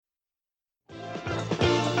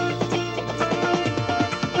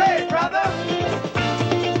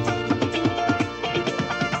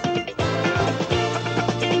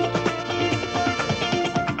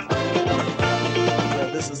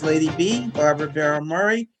Lady B, Barbara Barrow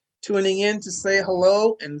Murray, tuning in to say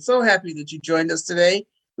hello, and so happy that you joined us today.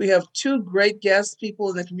 We have two great guests, people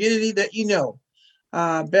in the community that you know.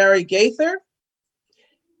 Barry Gaither,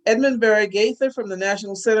 Edmund Barry Gaither from the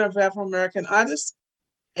National Center of Afro-American Artists,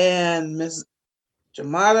 and Ms.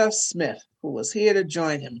 Jamada Smith, who was here to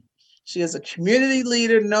join him. She is a community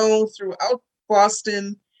leader known throughout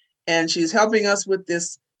Boston, and she's helping us with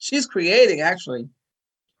this. She's creating, actually,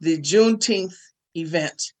 the Juneteenth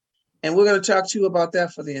event. And we're going to talk to you about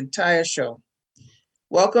that for the entire show.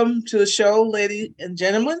 Welcome to the show, ladies and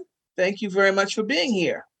gentlemen. Thank you very much for being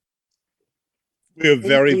here. We're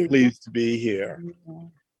very pleased to be here.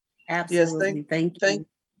 Absolutely. Yes,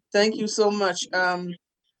 thank you so much.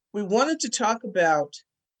 We wanted to talk about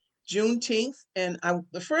Juneteenth, and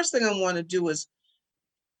the first thing I want to do is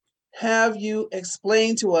have you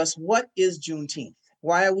explain to us, what is Juneteenth?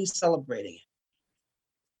 Why are we celebrating it?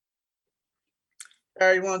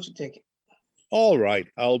 Barry, why don't you take it? All right,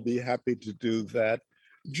 I'll be happy to do that.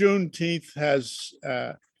 Juneteenth has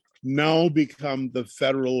now become the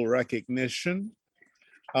federal recognition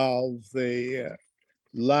of the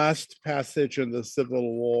last passage in the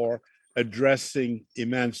Civil War addressing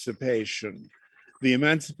emancipation. The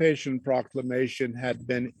Emancipation Proclamation had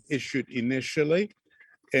been issued initially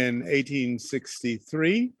in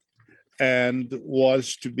 1863 and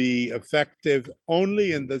was to be effective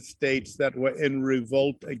only in the states that were in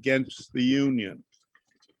revolt against the Union.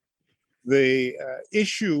 The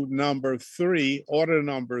issue number 3, order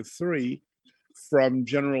number 3 from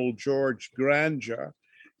General George Granger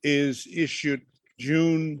is issued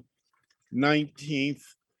June 19th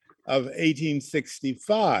of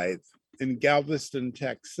 1865 in Galveston,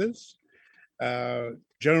 Texas.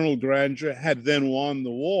 General Granger had then won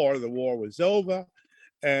the war. The war was over,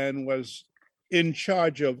 and was in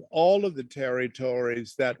charge of all of the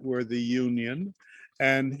territories that were the Union,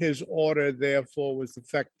 and his order therefore was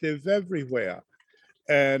effective everywhere.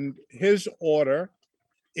 And his order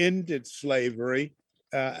ended slavery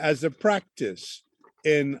as a practice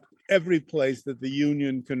in every place that the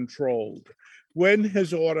Union controlled. When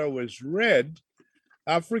his order was read,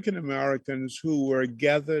 African Americans who were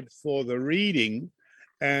gathered for the reading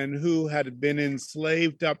and who had been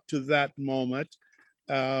enslaved up to that moment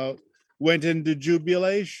went into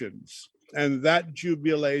jubilations. And that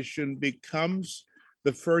jubilation becomes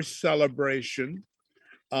the first celebration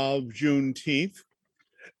of Juneteenth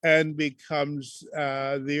and becomes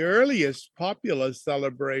the earliest popular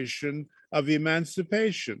celebration of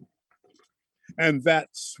emancipation. And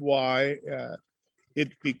that's why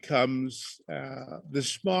it becomes the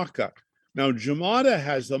smarker. Now, Jamada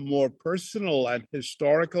has a more personal and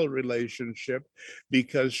historical relationship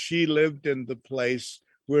because she lived in the place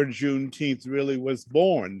where Juneteenth really was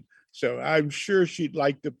born. So I'm sure she'd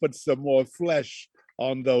like to put some more flesh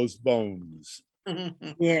on those bones.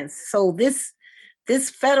 Yes. So this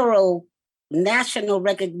federal national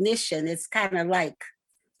recognition is kind of like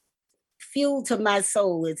fuel to my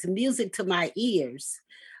soul. It's music to my ears.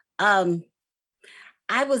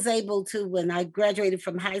 I was able to, when I graduated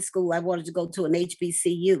from high school, I wanted to go to an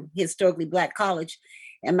HBCU, historically Black college,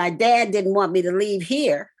 and my dad didn't want me to leave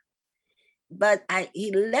here, but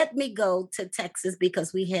he let me go to Texas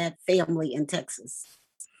because we had family in Texas.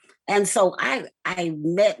 And so I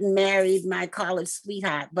met and married my college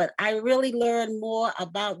sweetheart, but I really learned more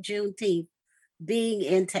about Juneteenth being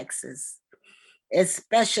in Texas,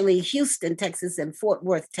 especially Houston, Texas, and Fort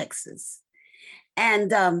Worth, Texas.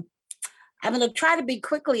 And I'm going to try to be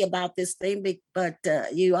quickly about this thing, but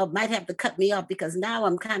you all might have to cut me off because now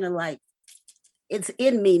I'm kind of like, it's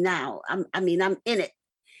in me now. I'm in it.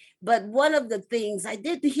 But one of the things, I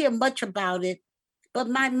didn't hear much about it, but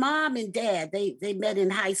my mom and dad, they met in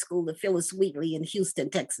high school at Phyllis Wheatley in Houston,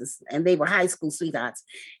 Texas, and they were high school sweethearts.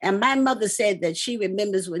 And my mother said that she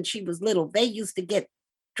remembers when she was little, they used to get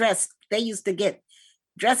dressed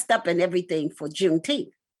up and everything for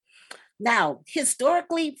Juneteenth. Now,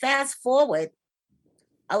 historically, fast forward,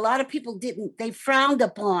 a lot of people they frowned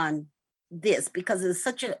upon this because it's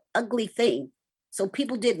such an ugly thing. So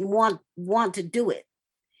people didn't want to do it.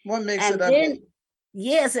 What makes it ugly?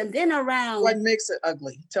 Yes, and then around... What makes it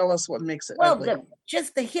ugly? Tell us what makes it ugly. Well,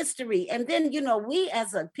 just the history. And then, we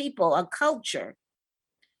as a people, a culture,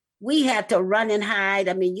 we had to run and hide.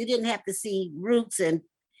 I mean, you didn't have to see Roots and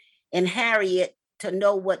Harriet to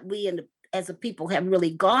know what we as a people have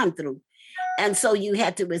really gone through. And so you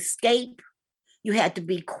had to escape, you had to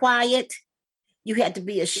be quiet, you had to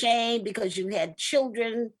be ashamed because you had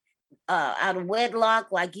children out of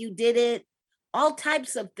wedlock like you did it, all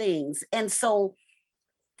types of things. And so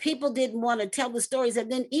people didn't want to tell the stories.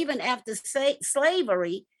 And then even after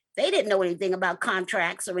slavery, They didn't know anything about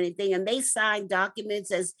contracts or anything, and they signed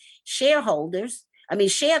documents as shareholders,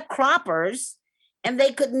 sharecroppers, and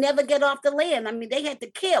they could never get off the land. I mean, they had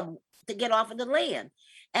to kill to get off of the land.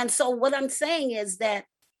 And so what I'm saying is that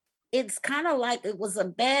it's kind of like it was a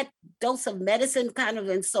bad dose of medicine, kind of.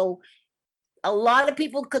 And so a lot of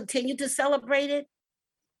people continue to celebrate it.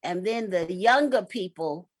 And then the younger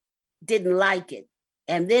people didn't like it.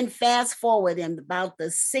 And then fast forward in about the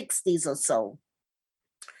 60s or so,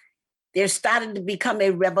 there started to become a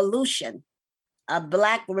revolution, a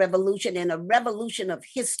Black revolution and a revolution of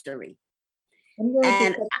history. I'm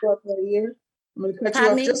going to cut you off right here. I'm going to cut you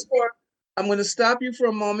off just for, I'm going to stop you for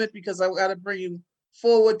a moment because I've got to bring you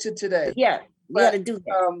forward to today. Yeah, we got to do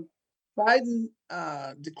that. Biden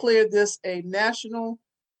declared this a National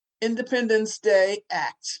Independence Day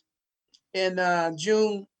Act in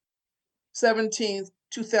June 17th,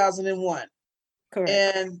 2001. Correct.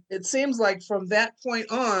 And it seems like from that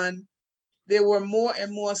point on, there were more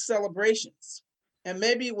and more celebrations. And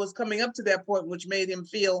maybe it was coming up to that point, which made him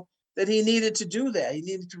feel that he needed to do that. He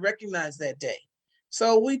needed to recognize that day.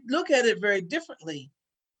 So we look at it very differently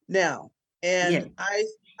now. And yeah.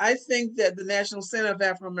 I think that the National Center of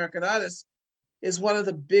Afro-American Artists is one of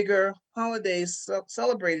the bigger holidays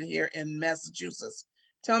celebrated here in Massachusetts.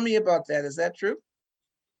 Tell me about that. Is that true?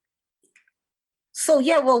 So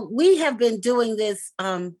yeah, well, we have been doing this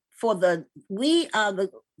for the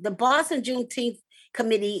Boston Juneteenth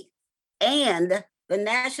Committee and the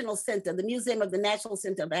National Center, the Museum of the National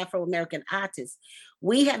Center of Afro-American Artists.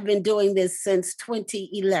 We have been doing this since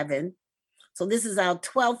 2011. So this is our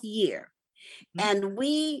 12th year. Mm-hmm. And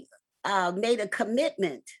we made a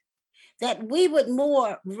commitment that we would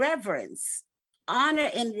more reverence, honor,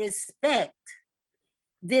 and respect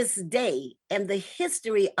this day and the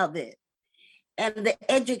history of it and the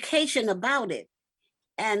education about it.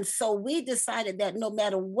 And so we decided that no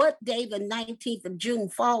matter what day the 19th of June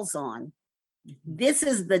falls on, this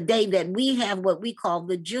is the day that we have what we call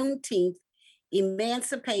the Juneteenth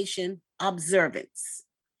Emancipation Observance.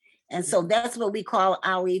 And so that's what we call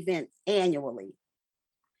our event annually.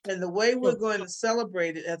 And the way we're going to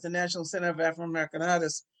celebrate it at the National Center of Afro-American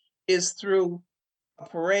Artists is through a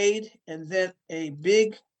parade and then a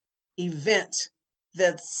big event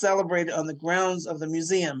that's celebrated on the grounds of the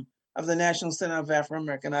Museum of the National Center of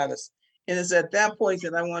Afro-American Artists. And it's at that point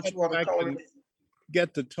that I want you all to color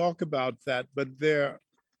get to talk about that, but there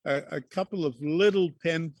are a couple of little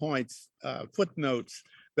pinpoints, footnotes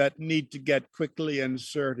that need to get quickly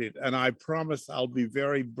inserted. And I promise I'll be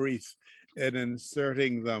very brief in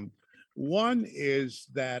inserting them. One is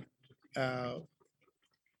that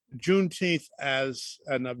Juneteenth as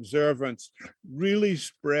an observance really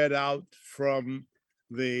spread out from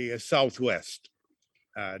the Southwest,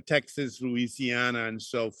 Texas, Louisiana, and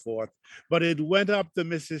so forth, but it went up the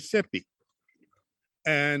Mississippi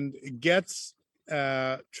and gets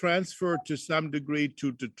transferred to some degree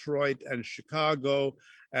to Detroit and Chicago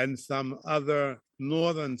and some other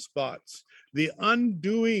northern spots. The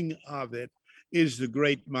undoing of it is the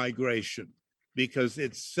Great Migration, because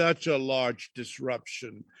it's such a large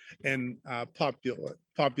disruption in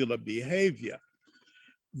popular behavior.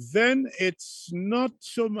 Then it's not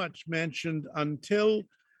so much mentioned until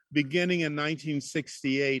beginning in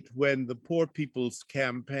 1968, when the Poor People's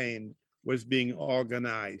Campaign was being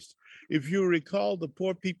organized. If you recall, the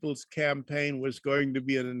Poor People's Campaign was going to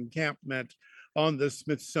be an encampment on the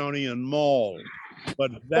Smithsonian Mall,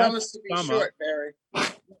 but that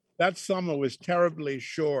summer was terribly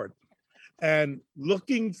short. And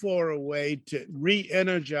looking for a way to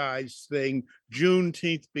re-energize things,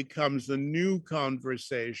 Juneteenth becomes a new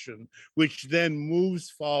conversation, which then moves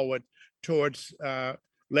forward towards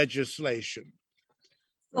legislation.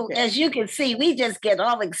 So as you can see, we just get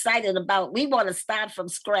all excited about, we want to start from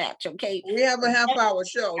scratch, okay? We have a half-hour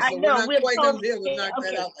show, so we're not quite going to be able to knock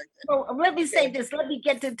that out like that. So let me say this, let me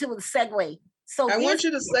get into a segue. So I want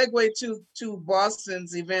you to segue to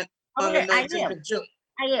Boston's event on the 19th of June.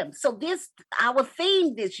 I am. So our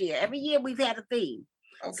theme this year, every year we've had a theme.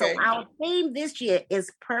 Okay. So our theme this year is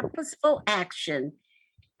purposeful action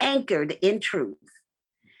anchored in truth.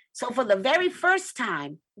 So for the very first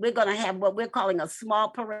time, we're going to have what we're calling a small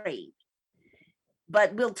parade.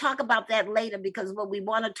 But we'll talk about that later, because what we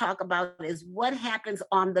want to talk about is what happens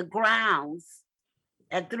on the grounds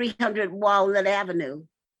at 300 Walnut Avenue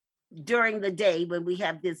during the day when we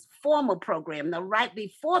have this formal program. Now, right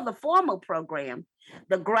before the formal program,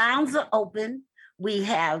 the grounds are open. We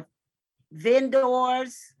have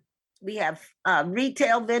vendors, we have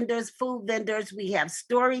retail vendors, food vendors, we have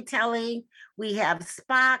storytelling, we have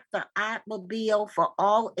Spock, the automobile for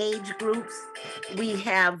all age groups. We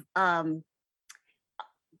have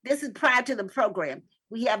this is prior to the program.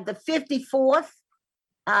 We have the 54th,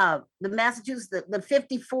 the Massachusetts, the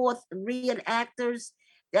 54th reenactors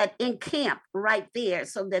that encamp right there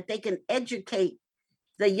so that they can educate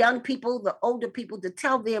the young people, the older people, to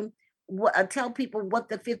tell them tell people what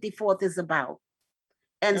the 54th is about.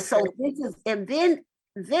 And Okay. so this is, and then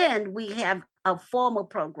we have a formal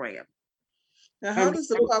program. Now, how And- does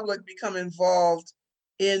the public become involved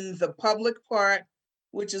in the public part,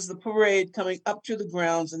 which is the parade coming up to the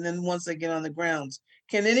grounds, and then once they get on the grounds?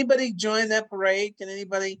 Can anybody join that parade? Can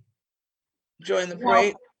anybody join the Well,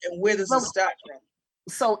 parade? And where does it well, start from?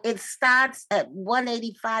 So it starts at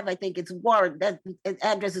 185, I think it's Warren, that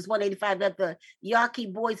address is 185 at the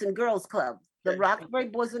Yawkey Boys and Girls Club, the Okay. Roxbury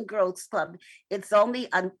Boys and Girls Club. It's only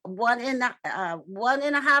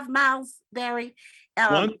 1.5 miles, Barry.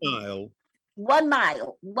 1 mile. 1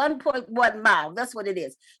 mile, 1.1 mile, that's what it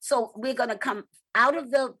is. So we're gonna come out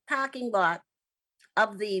of the parking lot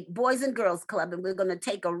of the Boys and Girls Club, and we're gonna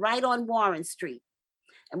take a right on Warren Street.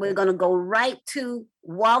 And we're gonna go right to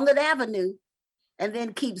Walnut Avenue, and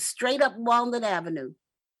then keep straight up Walnut Avenue.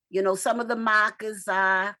 You know, some of the markers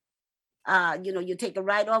are, you take a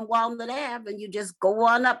right on Walnut Ave and you just go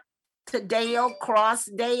on up to Dale, cross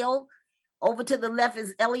Dale. Over to the left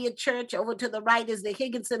is Elliott Church. Over to the right is the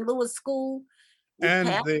Higginson Lewis School. We And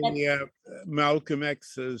pass that- the Malcolm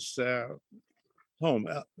X's home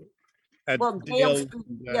at well, Dale.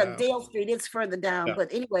 Dale Street, it's further down. yeah.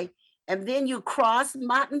 But anyway, and then you cross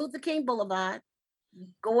Martin Luther King Boulevard,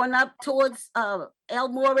 going up towards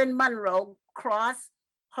Elmore and Monroe, cross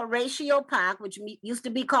Horatio Park, which used to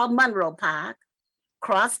be called Monroe Park,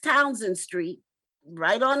 cross Townsend Street,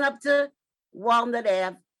 right on up to Walnut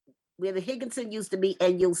Ave, where the Higginson used to be,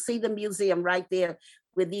 and you'll see the museum right there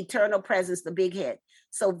with the eternal presence, the big head.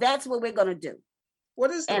 So that's what we're gonna do.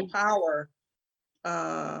 What is the And- power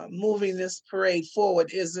moving this parade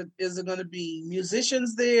forward? Is it going to be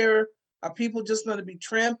musicians there? Are people just going to be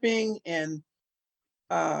tramping and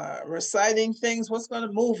reciting things? What's going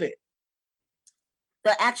to move it?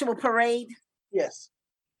 The actual parade, Yes.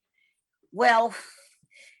 well,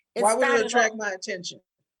 it Why would it started attract off- my attention?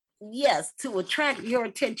 yes, to attract your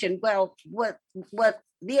attention. Well, what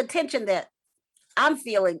the attention that I'm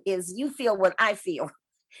feeling is you feel what I feel.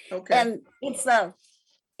 Okay. And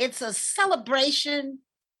it's a celebration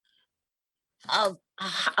of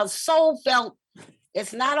a soul felt.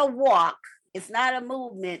 It's not a walk, it's not a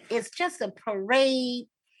movement, it's just a parade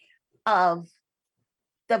of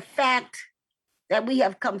the fact that we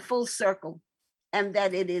have come full circle, and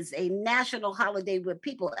that it is a national holiday where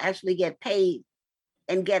people actually get paid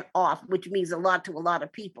and get off, which means a lot to a lot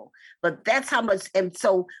of people. But that's how much, and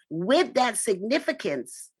so with that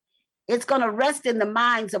significance, it's going to rest in the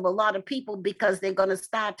minds of a lot of people because they're going to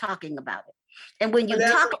start talking about it. And when you But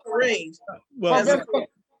that's talk a parade. Well, That's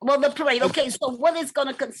the parade. Okay, so what it's going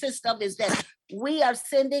to consist of is that we are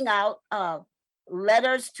sending out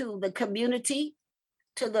letters to the community,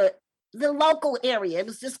 to the local area. It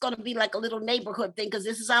was just going to be like a little neighborhood thing because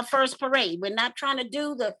this is our first parade. We're not trying to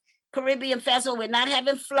do the Caribbean Festival. We're not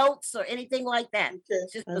having floats or anything like that.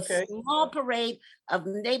 It's just Okay. a small parade of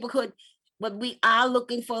neighborhood, but we are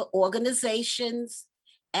looking for organizations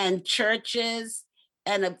and churches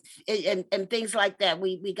and things like that.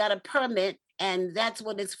 We got a permit, and that's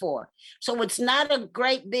what it's for. So it's not a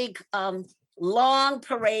great big long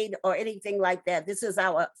parade or anything like that. This is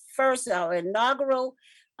our inaugural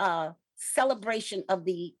celebration of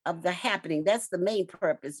the happening. That's the main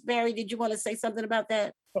purpose. Barry, did you want to say something about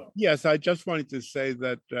that? yes, I just wanted to say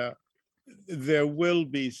that there will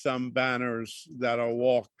be some banners that are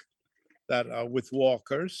with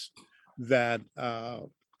walkers that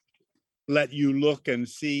let you look and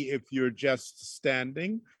see if you're just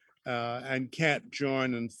standing and can't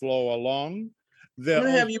join and flow along. I'm going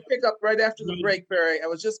to have you pick up right after the break, Barry. I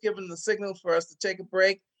was just given the signal for us to take a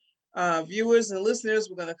break. Viewers and listeners,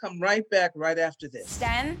 we're going to come right back right after this.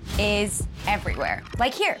 STEM is everywhere.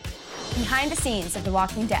 Like here, behind the scenes of The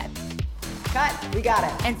Walking Dead. Cut, we got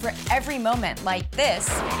it. And for every moment like this,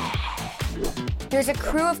 there's a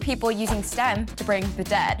crew of people using STEM to bring the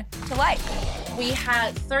dead to life. We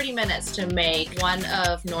had 30 minutes to make one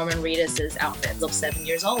of Norman Reedus's outfits of 7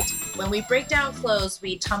 years old. When we break down clothes,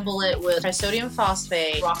 we tumble it with trisodium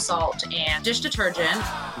phosphate, rock salt, and dish detergent.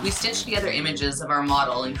 We stitched together images of our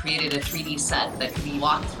model and created a 3D set that could be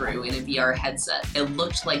walked through in a VR headset. It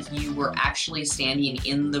looked like you were actually standing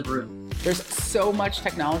in the room. There's so much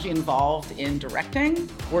technology involved in directing.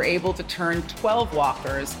 We're able to turn 12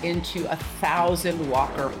 walkers into 1,000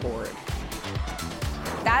 walker horde.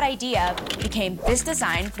 that idea became this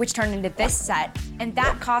design, which turned into this set, and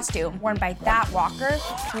that costume worn by that walker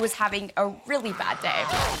who was having a really bad day.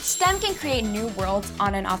 STEM can create new worlds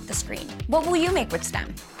on and off the screen. What will you make with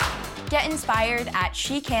STEM? Get inspired at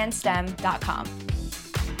shecanstem.com.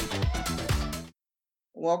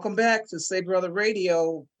 Welcome back to Say Brother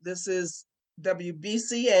Radio. This is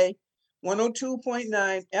WBCA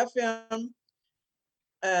 102.9 FM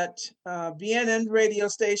at BNN radio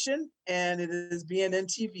station, and it is BNN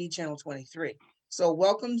TV channel 23. So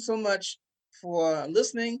welcome so much for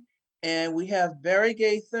listening. And we have Barry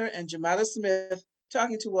Gaither and Jamada Smith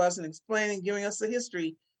talking to us and explaining, giving us the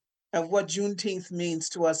history of what Juneteenth means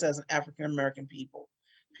to us as an African-American people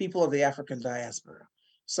of the African diaspora.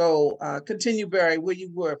 So continue, Barry, where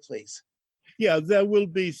you were, please. Yeah, there will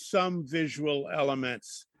be some visual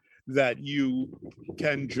elements that you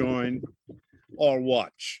can join or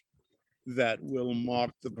watch that will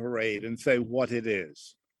mark the parade and say what it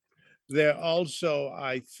is. There also,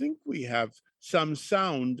 I think we have some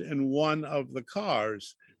sound in one of the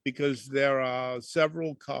cars, because there are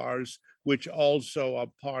several cars which also are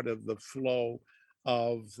part of the flow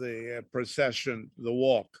of the procession, the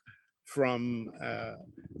walk from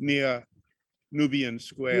near Nubian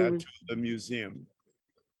Square to the museum.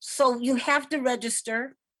 So you have to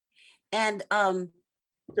register, and To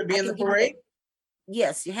be in the parade?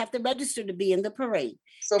 Yes, you have to register to be in the parade.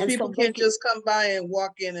 So And people so can't just come by and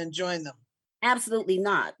walk in and join them? Absolutely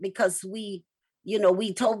not, because we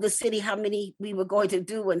told the city how many we were going to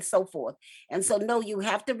do and so forth. And so no, you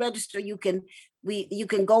have to register. You can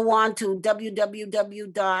go on to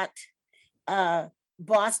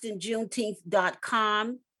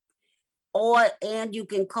www.bostonjuneteenth.com, and you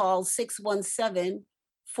can call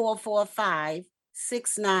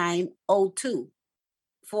 617-445-6902.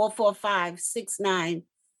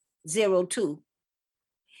 445-6902.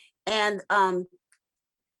 And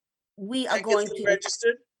we are going to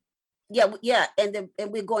register. Yeah, and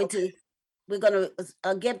we're going to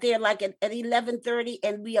get there like at 11:30,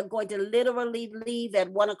 and we are going to literally leave at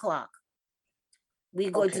 1:00.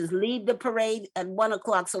 We're going to leave the parade at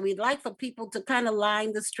 1:00. So we'd like for people to kind of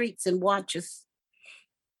line the streets and watch us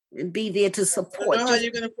and be there to support. I don't know how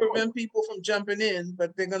you're going to prevent people from jumping in,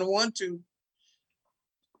 but they're going to want to.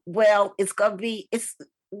 Well, we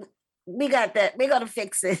got that. We're going to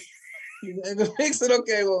fix it. You're going to fix it?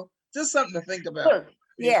 Okay, well, just something to think about.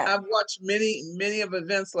 Yeah. I've watched many of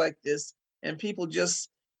events like this, and people just,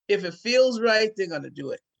 if it feels right, they're going to do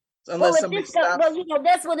it. Unless somebody stops. Well,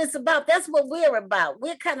 that's what it's about. That's what we're about.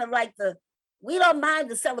 We're kind of like we don't mind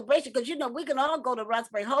the celebration, because, we can all go to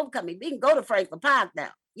Roxbury Homecoming. We can go to Franklin Park now,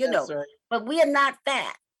 That's right. But we are not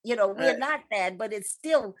that. We're not that, but it's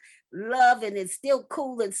still love, and it's still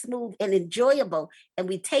cool and smooth and enjoyable, and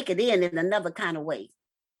we take it in another kind of way.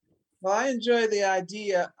 Well, I enjoy the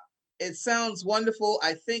idea. It sounds wonderful.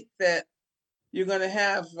 I think that you're going to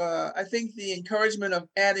have, I think the encouragement of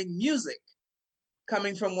adding music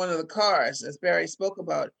coming from one of the cars, as Barry spoke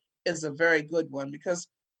about, is a very good one, because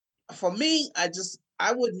for me, I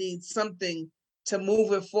would need something to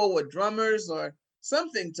move it forward, drummers or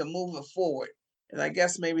something to move it forward. And I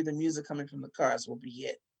guess maybe the music coming from the cars will be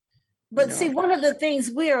it. But see, one of the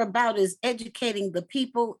things we're about is educating the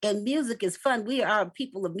people, and music is fun. We are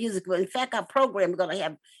people of music. In fact, our program, we're going to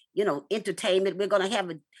have, entertainment. We're going to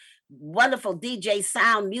have a wonderful DJ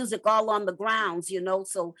sound, music all on the grounds,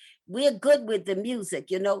 so we're good with the music,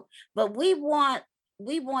 but we want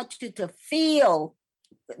you to feel,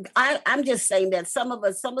 I'm just saying that some of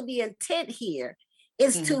the intent here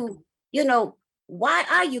is to, why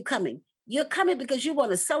are you coming? You're coming because you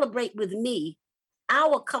want to celebrate with me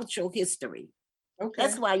our cultural history. Okay.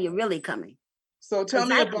 That's why you're really coming. So tell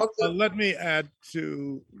me about let me add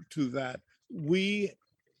to that. We,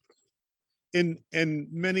 in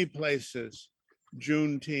many places,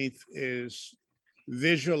 Juneteenth is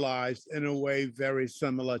visualized in a way very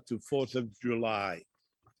similar to 4th of July,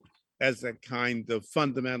 as a kind of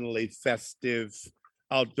fundamentally festive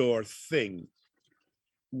outdoor thing.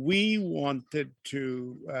 We wanted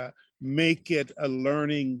to make it a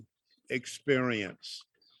learning experience,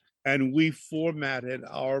 and we formatted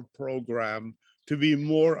our program to be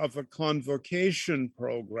more of a convocation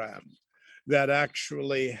program that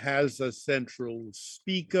actually has a central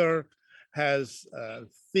speaker, has a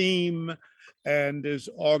theme, and is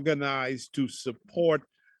organized to support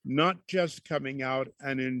not just coming out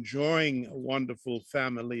and enjoying a wonderful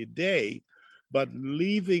family day, but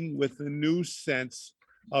leaving with a new sense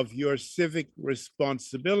of your civic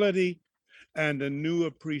responsibility and a new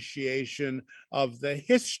appreciation of the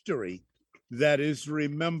history that is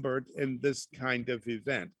remembered in this kind of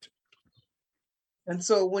event. And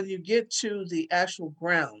so when you get to the actual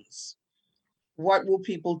grounds, what will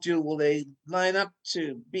people do? Will they line up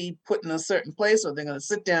to be put in a certain place, or they're going to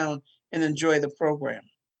sit down and enjoy the program?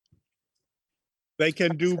 They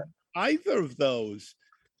can do either of those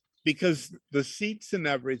because the seats and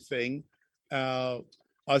everything are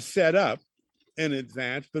set up in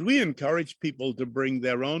advance, but we encourage people to bring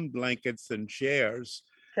their own blankets and chairs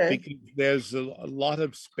Okay. because there's a lot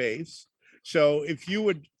of space. So if you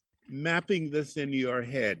were mapping this in your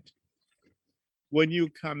head, when you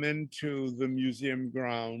come into the museum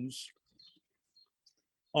grounds,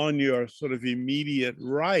 on your sort of immediate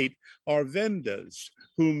right are vendors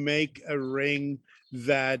who make a ring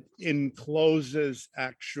that encloses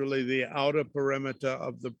actually the outer perimeter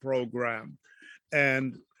of the program.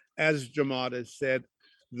 And as Jamada said,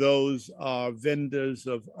 those are vendors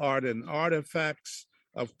of art and artifacts,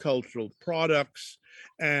 of cultural products,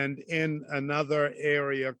 and in another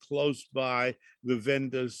area close by, the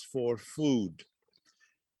vendors for food.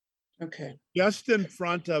 Okay. Just in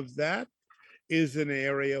front of that is an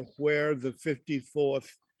area where the 54th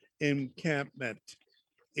encampment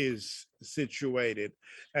is situated.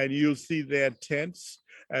 And you'll see their tents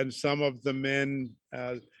and some of the men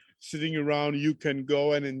sitting around. You can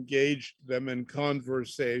go and engage them in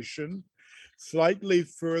conversation. Slightly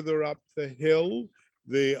further up the hill,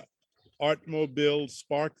 the Artmobile,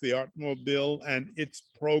 Spark the Artmobile and its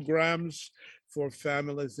programs for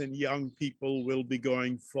families and young people will be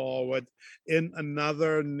going forward. In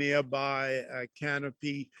another nearby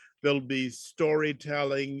canopy, there'll be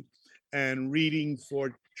storytelling and reading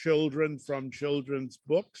for children from children's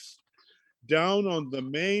books. Down on the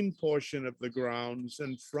main portion of the grounds,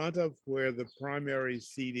 in front of where the primary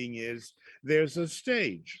seating is, there's a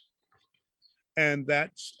stage. And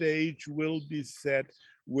that stage will be set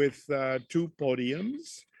with 2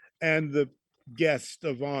 podiums and the guest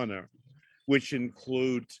of honor, which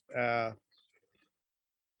include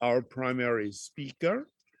our primary speaker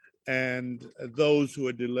and those who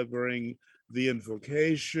are delivering the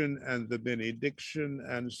invocation and the benediction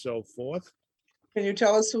and so forth. Can you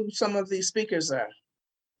tell us who some of these speakers are?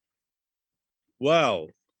 Well,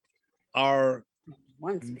 our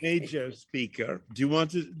One speaker. major speaker, do you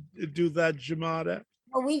want to do that, Jamada?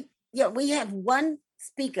 Well, we have one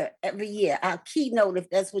speaker every year, our keynote, if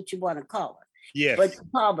that's what you want to call her. Yes. But the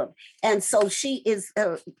problem. And so she is,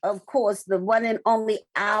 of course, the one and only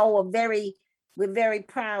we're very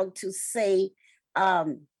proud to say,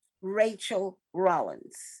 Rachel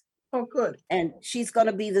Rollins. Oh, good. And she's going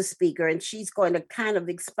to be the speaker, and she's going to kind of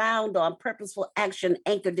expound on purposeful action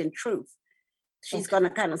anchored in truth. She's going to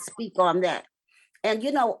kind of speak on that. And,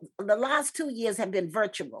 you know, the last 2 years have been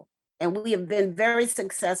virtual, and we have been very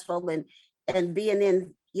successful in being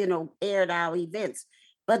in, you know, aired our events.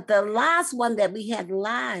 But the last one that we had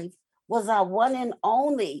live was our one and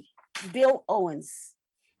only Bill Owens.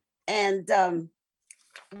 And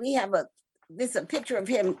we have a picture of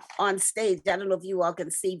him on stage. I don't know if you all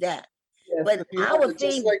can see that. Yes, But if you our hold it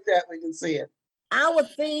just theme- like that, we can see it. Our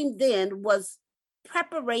theme then was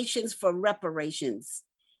preparations for reparations.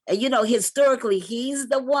 And, you know, historically, he's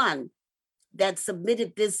the one that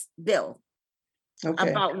submitted this bill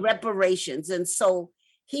Okay. about reparations. And so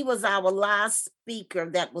he was our last speaker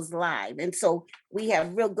that was live. And so we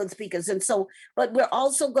have real good speakers. And so, but we're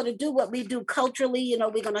also going to do what we do culturally. You know,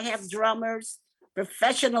 we're going to have drummers,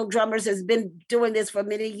 professional drummers has been doing this for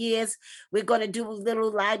many years. We're going to do a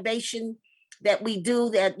little libation that we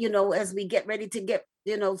do that, you know, as we get ready to get,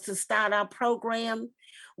 you know, to start our program.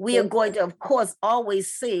 We are going to, of course,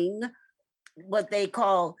 always sing what they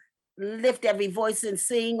call Lift Every Voice and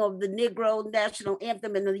Sing, of the Negro National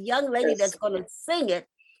Anthem. And the young lady that's going to sing it,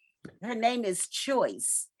 her name is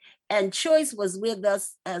Choice. And Choice was with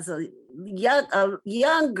us as a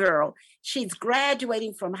young girl. She's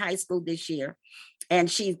graduating from high school this year, and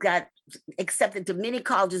she's got accepted to many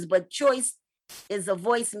colleges, but Choice is a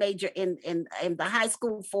voice major in the high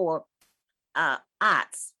school for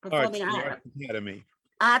arts, performing arts.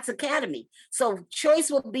 Arts Academy. So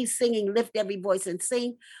Choice will be singing Lift Every Voice and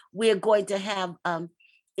Sing. We're going to have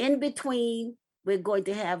in between, we're going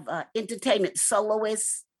to have entertainment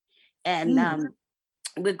soloists, and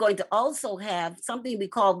we're going to also have something we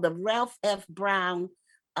call the Ralph F. Brown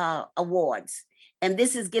Awards. And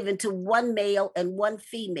this is given to one male and one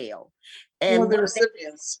female. And the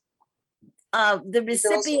recipients. The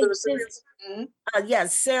recipients, Mm-hmm.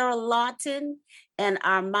 yes, Sarah Lawton and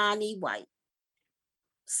Armani White.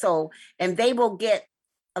 So, and they will get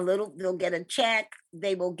they'll get a check,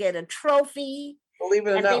 they will get a trophy. Believe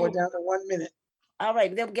it or not, we're down to 1 minute. All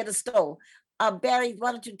right, they'll get a stole. Barry,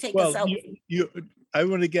 why don't you take us out? I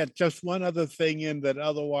want to get just one other thing in that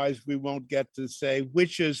otherwise we won't get to say,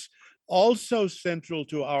 which is also central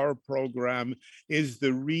to our program, is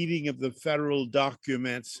the reading of the federal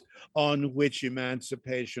documents on which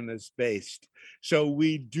emancipation is based. So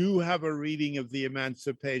we do have a reading of the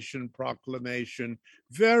Emancipation Proclamation,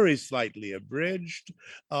 very slightly abridged,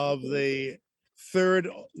 of the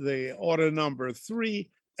order number 3,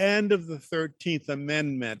 and of the 13th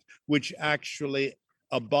Amendment, which actually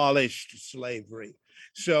abolished slavery.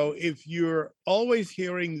 So if you're always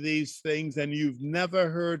hearing these things and you've never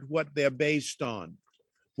heard what they're based on,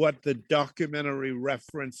 what the documentary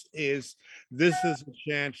reference is, this is a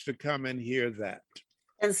chance to come and hear that.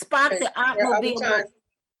 And Spock, the automobile, We're out of time.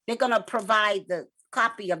 they're going to provide the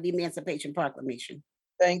copy of the Emancipation Proclamation.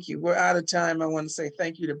 Thank you. We're out of time. I want to say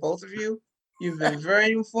thank you to both of you. You've been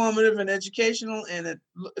very informative and educational, and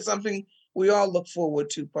it's something we all look forward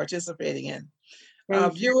to participating in.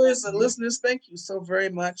 Viewers and listeners, thank you so very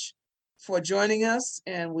much for joining us.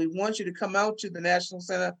 And we want you to come out to the National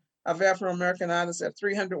Center of Afro-American Artists at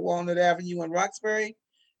 300 Walnut Avenue in Roxbury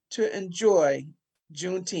to enjoy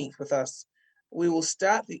Juneteenth with us. We will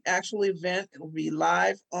start the actual event. It will be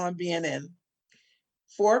live on BNN,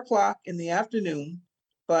 4 o'clock in the afternoon.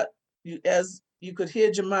 But as you could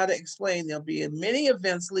hear Jamada explain, there'll be many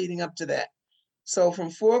events leading up to that. So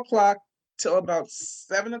from 4 o'clock till about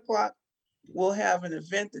 7 o'clock, we'll have an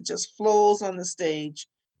event that just flows on the stage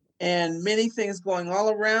and many things going all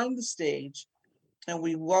around the stage. And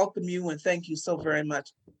we welcome you and thank you so very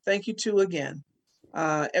much. Thank you too again.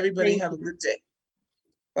 Everybody have a good day.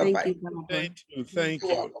 Bye-bye. Thank you. Thank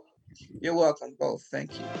you. You're welcome both.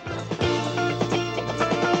 Thank you.